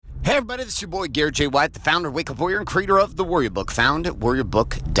Hey everybody, this is your boy Garrett J. White, the founder of Wake Up Warrior and creator of the Warrior Book, found at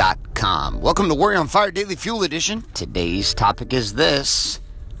warriorbook.com. Welcome to Warrior on Fire Daily Fuel Edition. Today's topic is this: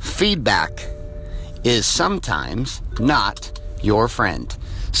 feedback is sometimes not your friend.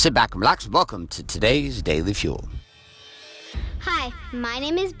 Sit back and relax. Welcome to today's Daily Fuel. Hi, my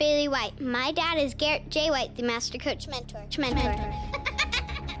name is Bailey White. My dad is Garrett J. White, the Master Coach Mentor.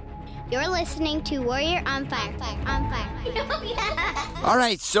 You're listening to Warrior on Fire. All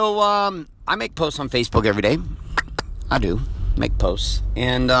right, so I make posts on Facebook every day. I do make posts,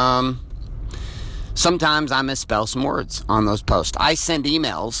 and sometimes I misspell some words on those posts. I send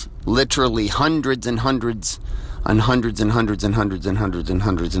emails, literally hundreds and hundreds and hundreds and hundreds and hundreds and hundreds and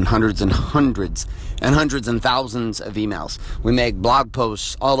hundreds and hundreds and hundreds and hundreds and thousands of emails. We make blog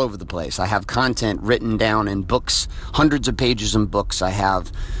posts all over the place. I have content written down in books, hundreds of pages in books. I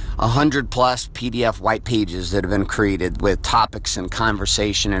have 100+ PDF white pages that have been created with topics and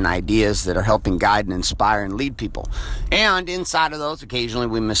conversation and ideas that are helping guide and inspire and lead people. And inside of those, occasionally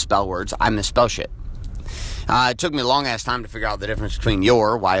we misspell words. I misspell shit. It took me a long ass time to figure out the difference between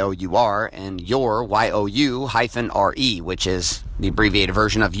your, Y-O-U-R, and your, Y-O-U-R-E, which is the abbreviated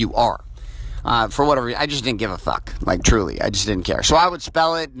version of you are. For whatever reason, I just didn't give a fuck. Like, truly, I just didn't care. So I would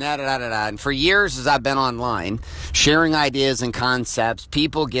spell it, and for years as I've been online, sharing ideas and concepts,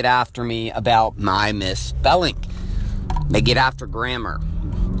 people get after me about my misspelling. They get after grammar.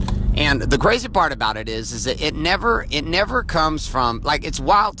 And the crazy part about it is that it never comes from, like, it's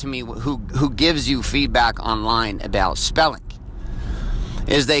wild to me who gives you feedback online about spelling.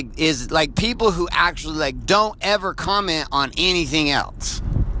 Is like people who actually like don't ever comment on anything else.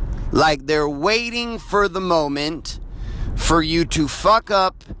 Like they're waiting for the moment for you to fuck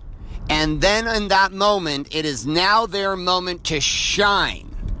up, and then in that moment it is now their moment to shine.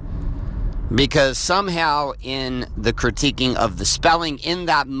 Because somehow in the critiquing of the spelling, in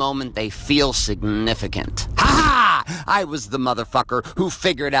that moment, they feel significant. Ha ha! I was the motherfucker who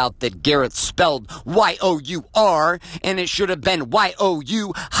figured out that Garrett spelled Y-O-U-R, and it should have been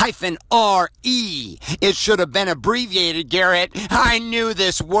Y-O-U-R-E. It should have been abbreviated, Garrett. I knew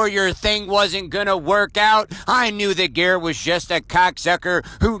this warrior thing wasn't gonna work out. I knew that Garrett was just a cocksucker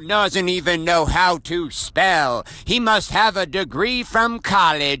who doesn't even know how to spell. He must have a degree from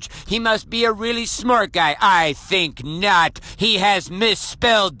college. He must be a really smart guy. I think not. He has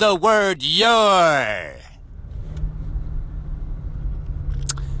misspelled the word your.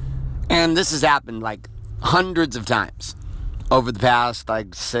 And this has happened like hundreds of times over the past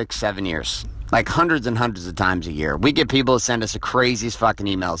like 6-7 years. Like hundreds and hundreds of times a year. We get people to send us the craziest fucking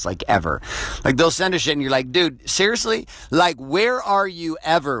emails like ever. Like they'll send us shit and you're like, dude, seriously? Like where are you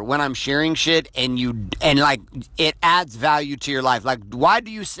ever when I'm sharing shit and like it adds value to your life? Like why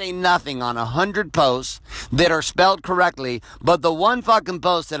do you say nothing on 100 posts that are spelled correctly, but the one fucking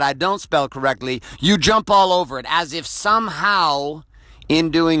post that I don't spell correctly, you jump all over it as if somehow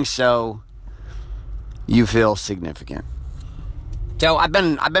in doing so you feel significant. So I've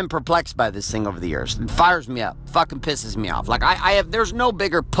been perplexed by this thing over the years. It fires me up. Fucking pisses me off. Like there's no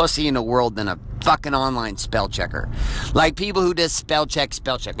bigger pussy in the world than a fucking online spell checker. Like people who just spell check.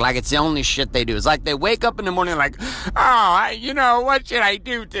 Like it's the only shit they do. It's like they wake up in the morning like, what should I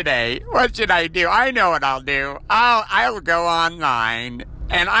do today? What should I do? I know what I'll do. I'll go online.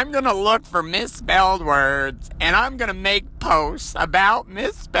 And I'm going to look for misspelled words, and I'm going to make posts about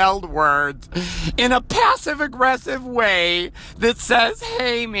misspelled words in a passive-aggressive way that says,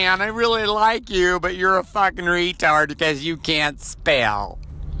 hey, man, I really like you, but you're a fucking retard because you can't spell.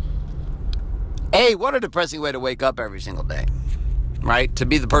 Hey, what a depressing way to wake up every single day, right? To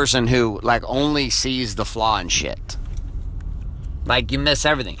be the person who, like, only sees the flaw in shit. Like, you miss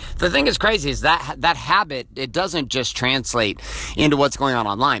everything. The thing that's crazy is that habit, it doesn't just translate into what's going on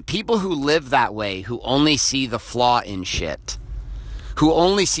online. People who live that way, who only see the flaw in shit, who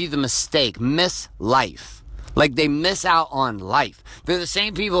only see the mistake, miss life. Like, they miss out on life. They're the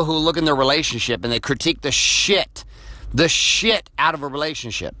same people who look in their relationship and they critique the shit out of a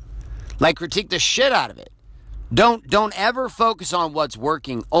relationship. Like, critique the shit out of it. Don't ever focus on what's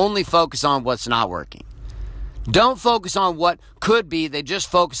working. Only focus on what's not working. Don't focus on what could be. They just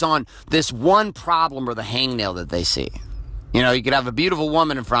focus on this one problem or the hangnail that they see. You know, you could have a beautiful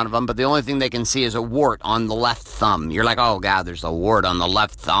woman in front of them, but the only thing they can see is a wart on the left thumb. You're like, oh, God, there's a wart on the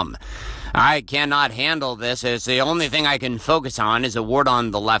left thumb. I cannot handle this. It's the only thing I can focus on is a wart on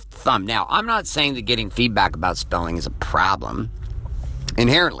the left thumb. Now, I'm not saying that getting feedback about spelling is a problem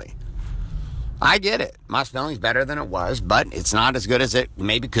inherently. I get it. My spelling's better than it was, but it's not as good as it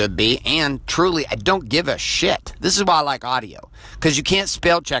maybe could be. And truly, I don't give a shit. This is why I like audio, because you can't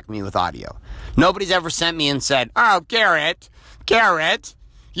spell check me with audio. Nobody's ever sent me and said, oh, Garrett,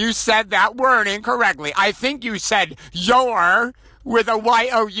 You said that word incorrectly. I think you said your with a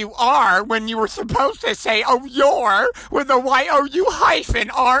Y-O-U-R when you were supposed to say, oh, your with a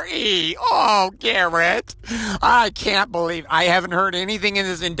Y-O-U-R-E. Oh, Garrett. I can't believe I haven't heard anything in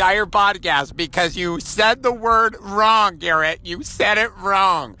this entire podcast because you said the word wrong, Garrett. You said it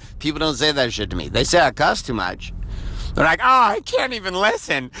wrong. People don't say that shit to me. They say I cuss too much. They're like, oh, I can't even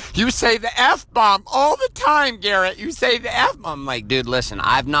listen. You say the F-bomb all the time, Garrett. You say the F-bomb. I'm like, dude, listen,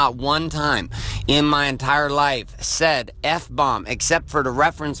 I've not one time in my entire life said F-bomb except for to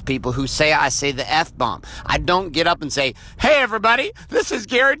reference people who say I say the F-bomb. I don't get up and say, hey, everybody, this is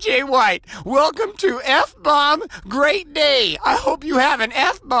Garrett J. White. Welcome to F-bomb Great Day. I hope you have an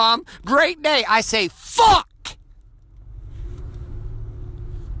F-bomb great day. I say, fuck.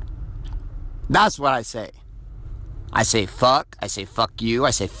 That's what I say. I say fuck, I say fuck you,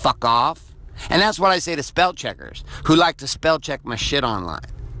 I say fuck off. And that's what I say to spell checkers who like to spell check my shit online.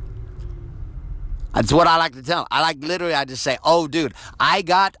 That's what I like to tell them. I just say, oh, dude, I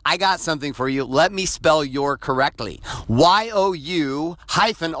got something for you. Let me spell your correctly. Y-O-U-R-E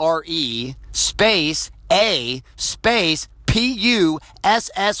space A space P-U-S-S-Y,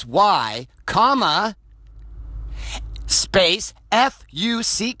 comma, space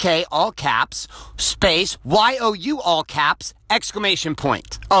F-U-C-K, all caps, space Y-O-U, all caps, exclamation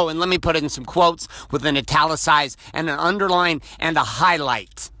point. Oh, and let me put it in some quotes with an italicized and an underline and a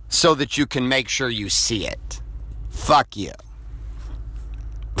highlight so that you can make sure you see it. Fuck you.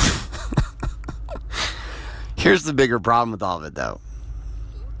 Here's the bigger problem with all of it, though.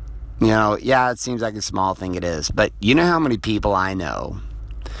 You know, yeah, it seems like a small thing, it is, but you know how many people I know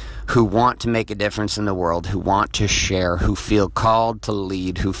who want to make a difference in the world, who want to share, who feel called to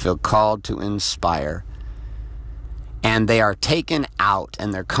lead, who feel called to inspire, and they are taken out,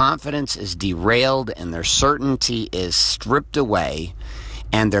 and their confidence is derailed, and their certainty is stripped away,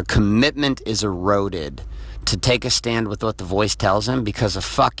 and their commitment is eroded to take a stand with what the voice tells them because of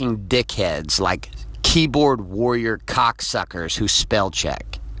fucking dickheads like keyboard warrior cocksuckers who spell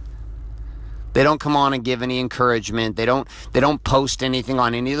check. They don't come on and give any encouragement. They don't post anything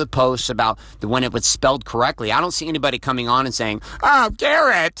on any of the posts about when it was spelled correctly. I don't see anybody coming on and saying, oh,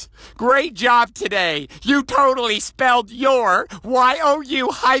 Garrett, great job today. You totally spelled your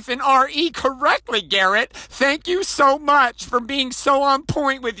Y-O-U-R-E correctly, Garrett. Thank you so much for being so on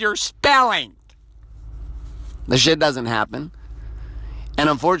point with your spelling. The shit doesn't happen. And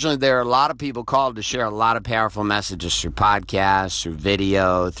unfortunately, there are a lot of people called to share a lot of powerful messages through podcasts, through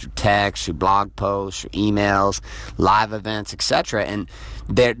video, through text, through blog posts, through emails, live events, etc. And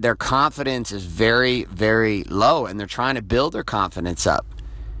their confidence is very, very low, and they're trying to build their confidence up.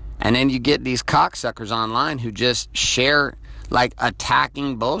 And then you get these cocksuckers online who just share, like,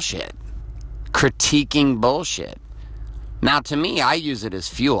 attacking bullshit, critiquing bullshit. Now, to me, I use it as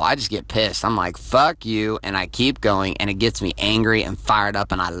fuel. I just get pissed. I'm like, fuck you, and I keep going, and it gets me angry and fired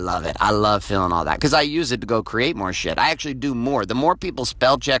up, and I love it. I love feeling all that, because I use it to go create more shit. I actually do more. The more people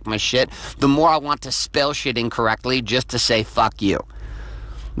spell check my shit, the more I want to spell shit incorrectly just to say fuck you.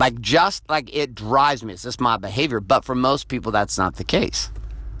 Just like it drives me. It's just my behavior, but for most people, that's not the case.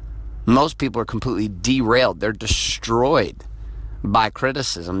 Most people are completely derailed. They're destroyed by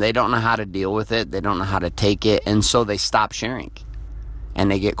criticism. They don't know how to deal with it. They don't know how to take it. And so they stop sharing. And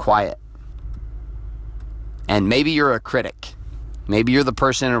they get quiet. And maybe you're a critic. Maybe you're the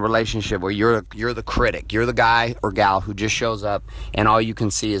person in a relationship where you're the critic. You're the guy or gal who just shows up and all you can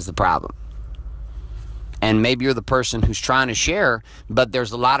see is the problem. And maybe you're the person who's trying to share, but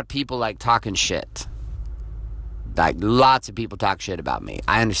there's a lot of people like talking shit. Like lots of people talk shit about me.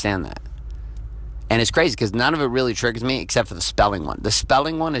 I understand that. And it's crazy because none of it really triggers me except for the spelling one. The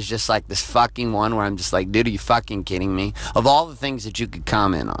spelling one is just like this fucking one where I'm just like, dude, are you fucking kidding me? Of all the things that you could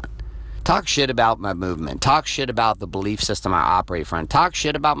comment on. Talk shit about my movement. Talk shit about the belief system I operate from. Talk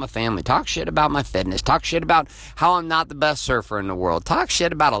shit about my family. Talk shit about my fitness. Talk shit about how I'm not the best surfer in the world. Talk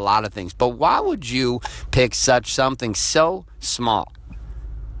shit about a lot of things. But why would you pick something so small?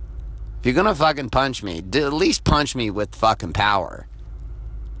 If you're gonna fucking punch me, at least punch me with fucking power.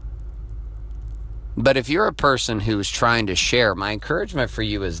 But if you're a person who's trying to share, my encouragement for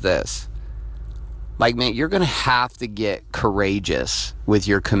you is this. Like, man, you're going to have to get courageous with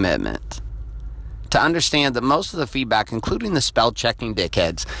your commitment. To understand that most of the feedback, including the spell-checking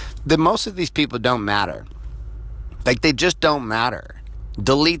dickheads, that most of these people don't matter. Like, they just don't matter.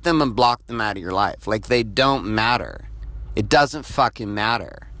 Delete them and block them out of your life. Like, they don't matter. It doesn't fucking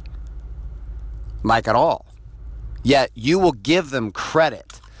matter. Like, at all. Yet, you will give them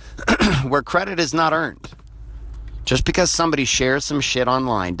credit where credit is not earned. Just because somebody shares some shit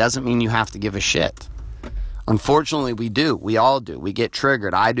online doesn't mean you have to give a shit. Unfortunately, we do. We all do. We get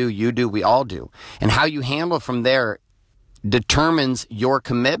triggered. I do, you do, we all do. And how you handle it from there determines your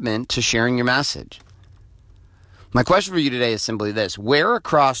commitment to sharing your message. My question for you today is simply this. Where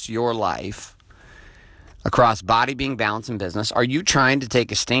across your life, across body, being, balance, and business, are you trying to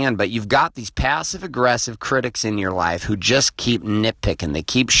take a stand, but you've got these passive-aggressive critics in your life who just keep nitpicking. They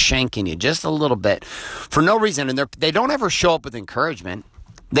keep shanking you just a little bit for no reason, and they don't ever show up with encouragement.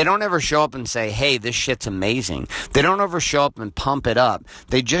 They don't ever show up and say, hey, this shit's amazing. They don't ever show up and pump it up.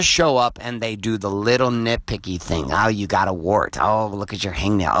 They just show up and they do the little nitpicky thing. Oh, you got a wart. Oh, look at your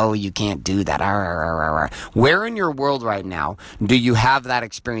hangnail. Oh, you can't do that. Where in your world right now do you have that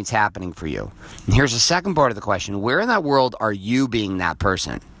experience happening for you? And here's the second part of the question. Where in that world are you being that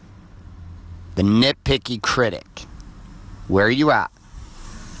person? The nitpicky critic. Where are you at?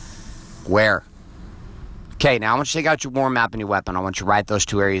 Where? Okay, now I want you to take out your war map and your weapon. I want you to write those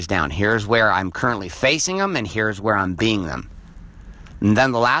two areas down. Here's where I'm currently facing them, and here's where I'm being them. And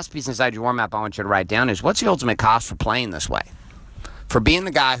then the last piece inside your war map I want you to write down is, what's the ultimate cost for playing this way? For being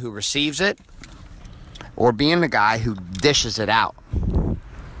the guy who receives it, or being the guy who dishes it out?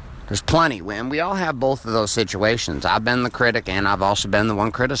 There's plenty, and we all have both of those situations. I've been the critic, and I've also been the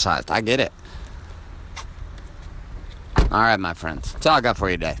one criticized. I get it. All right, my friends. That's all I got for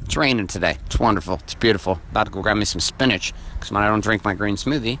you today. It's raining today. It's wonderful. It's beautiful. About to go grab me some spinach, because when I don't drink my green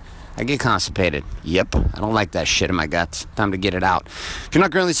smoothie, I get constipated. Yep. I don't like that shit in my guts. Time to get it out. If you're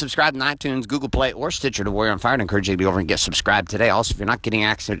not currently subscribed on iTunes, Google Play, or Stitcher to Warrior on Fire, I encourage you to be over and get subscribed today. Also, if you're not getting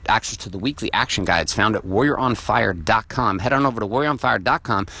access to the weekly action guides found at warrioronfire.com, head on over to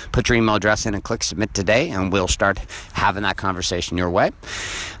warrioronfire.com, put your email address in, and click submit today, and we'll start having that conversation your way.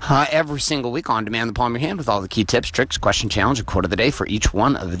 Every single week on demand, the palm of your hand, with all the key tips, tricks, question, challenge, and quote of the day for each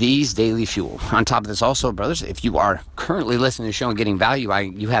one of these daily fuel. On top of this also, brothers, if you are currently listening to the show and getting value,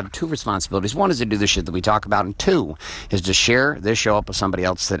 you have two responsibilities. One is to do the shit that we talk about, and two is to share this show up with somebody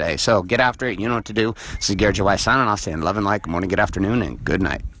else today. So get after it. You know what to do. This is Garrett J. White signing off, saying love and light. Good morning, good afternoon, and good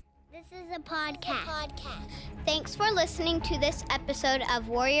night. This is a podcast. Thanks for listening to this episode of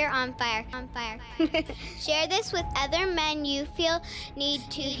Warrior on Fire. Share this with other men you feel need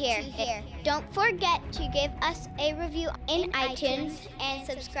to hear. Don't forget to give us a review in iTunes and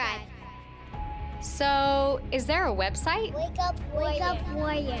subscribe. So, is there a website? Wake up,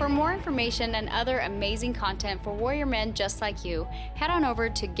 warrior. For more information and other amazing content for warrior men just like you, head on over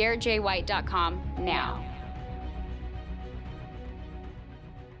to GarrettJWhite.com now.